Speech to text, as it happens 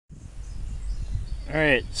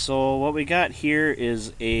Alright, so what we got here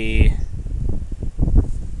is I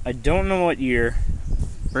don't know what year,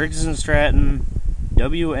 Briggs Stratton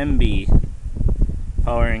WMB,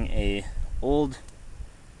 powering a old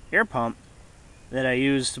air pump that I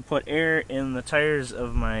use to put air in the tires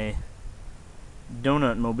of my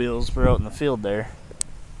donut mobiles for out in the field there.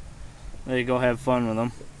 There you go, have fun with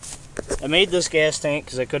them. I made this gas tank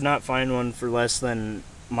because I could not find one for less than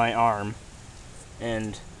my arm,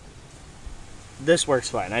 and this works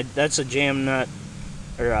fine. That's a jam nut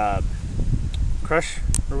or crush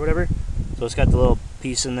or whatever, so it's got the little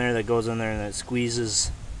piece in there that goes in there and it squeezes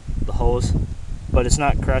the hose, but it's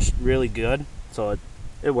not crushed really good, so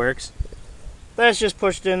it works. That's just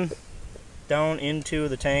pushed in down into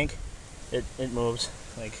the tank. It moves,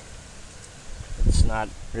 like it's not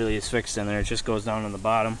really as fixed in there, it just goes down on the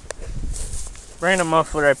bottom. Random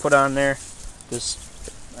muffler I put on there, just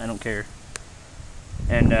I don't care.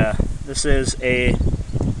 And this is a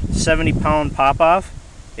 70-pound pop-off.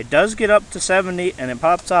 It does get up to 70 and it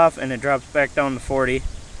pops off and it drops back down to 40.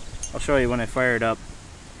 I'll show you when I fire it up.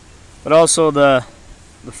 But also the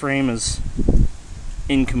frame is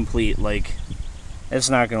incomplete, like it's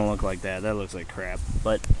not gonna look like that. That looks like crap,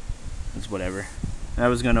 but it's whatever. I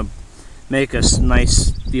was gonna make a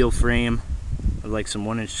nice steel frame with like some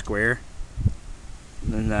 1-inch square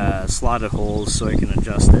and then slotted holes so I can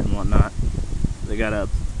adjust it and whatnot. They got a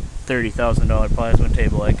 $30,000 plasma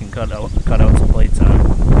table I can cut out some plates on.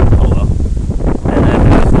 Oh well. And then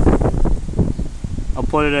I'll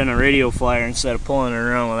put it in a radio flyer instead of pulling it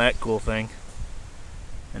around with that cool thing.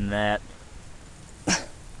 And that.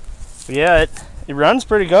 But yeah, it runs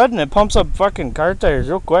pretty good and it pumps up fucking car tires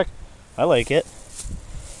real quick. I like it.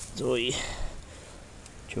 So we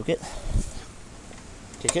choke it.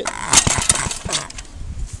 Kick it.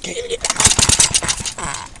 Kick it.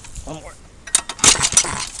 One more.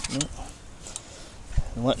 Nope.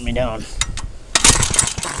 They're letting me down.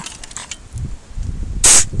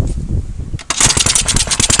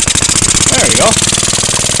 There we go.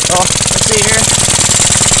 So, let's see here.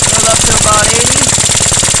 Goes up to about 80.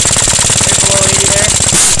 Right below 80 there.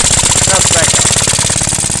 Drops back down.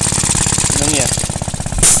 And then yeah.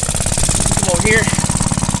 Come over here.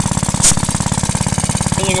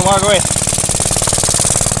 And you can walk away.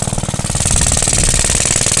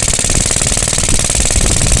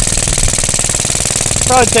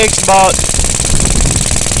 Probably takes about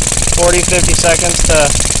 40-50 seconds to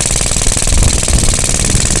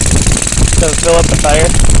fill up the tire.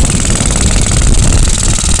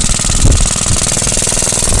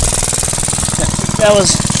 That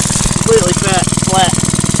was completely flat.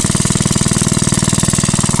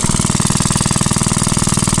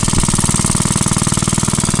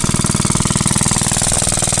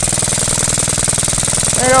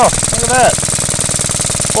 There you go, look at that.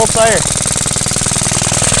 Full tire.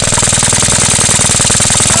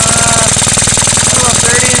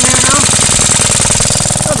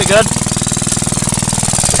 That'll be good.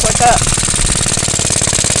 Just like that.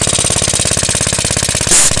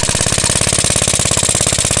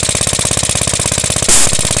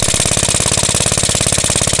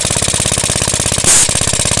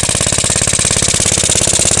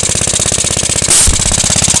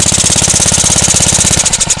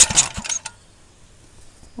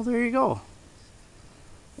 Well, there you go.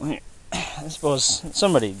 Well, here, I suppose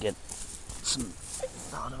somebody get some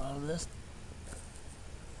thought out of this.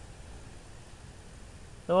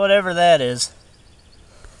 So whatever that is,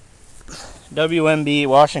 WMB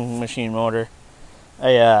washing machine motor,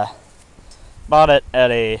 I bought it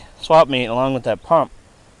at a swap meet along with that pump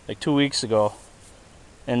like 2 weeks ago,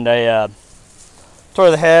 and I tore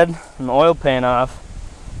the head and the oil pan off.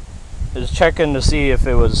 I was checking to see if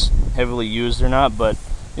it was heavily used or not, but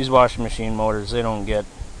these washing machine motors, they don't get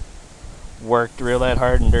worked real that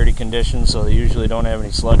hard in dirty conditions, so they usually don't have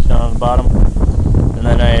any sludge down on the bottom. And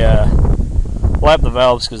then I flapped the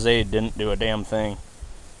valves because they didn't do a damn thing.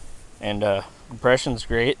 And compression's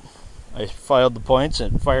great. I filed the points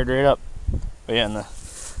and it fired right up. But yeah, and the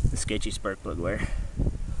sketchy spark plug wire.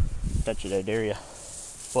 Touch it, I dare ya.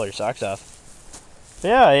 Pull your socks off. But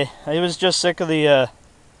yeah, I was just sick of the,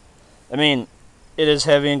 I mean, it is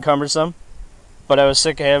heavy and cumbersome, but I was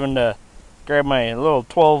sick of having to grab my little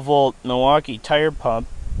 12-volt Milwaukee tire pump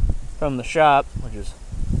from the shop, which is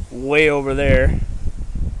way over there,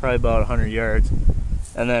 probably about 100 yards,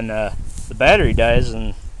 and then the battery dies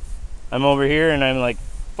and I'm over here and I'm like,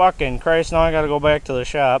 fucking Christ, now I gotta go back to the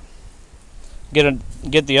shop,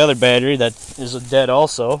 get the other battery that is dead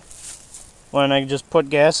also, when I can just put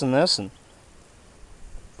gas in this and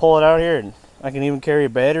pull it out here, and I can even carry a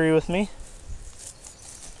battery with me.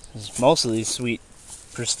 Most of these sweet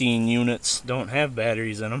pristine units don't have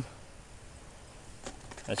batteries in them.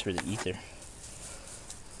 That's for the ether.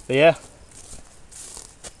 But yeah,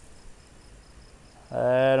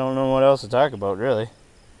 I don't know what else to talk about, really.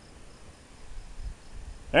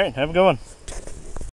 Alright, have a good one.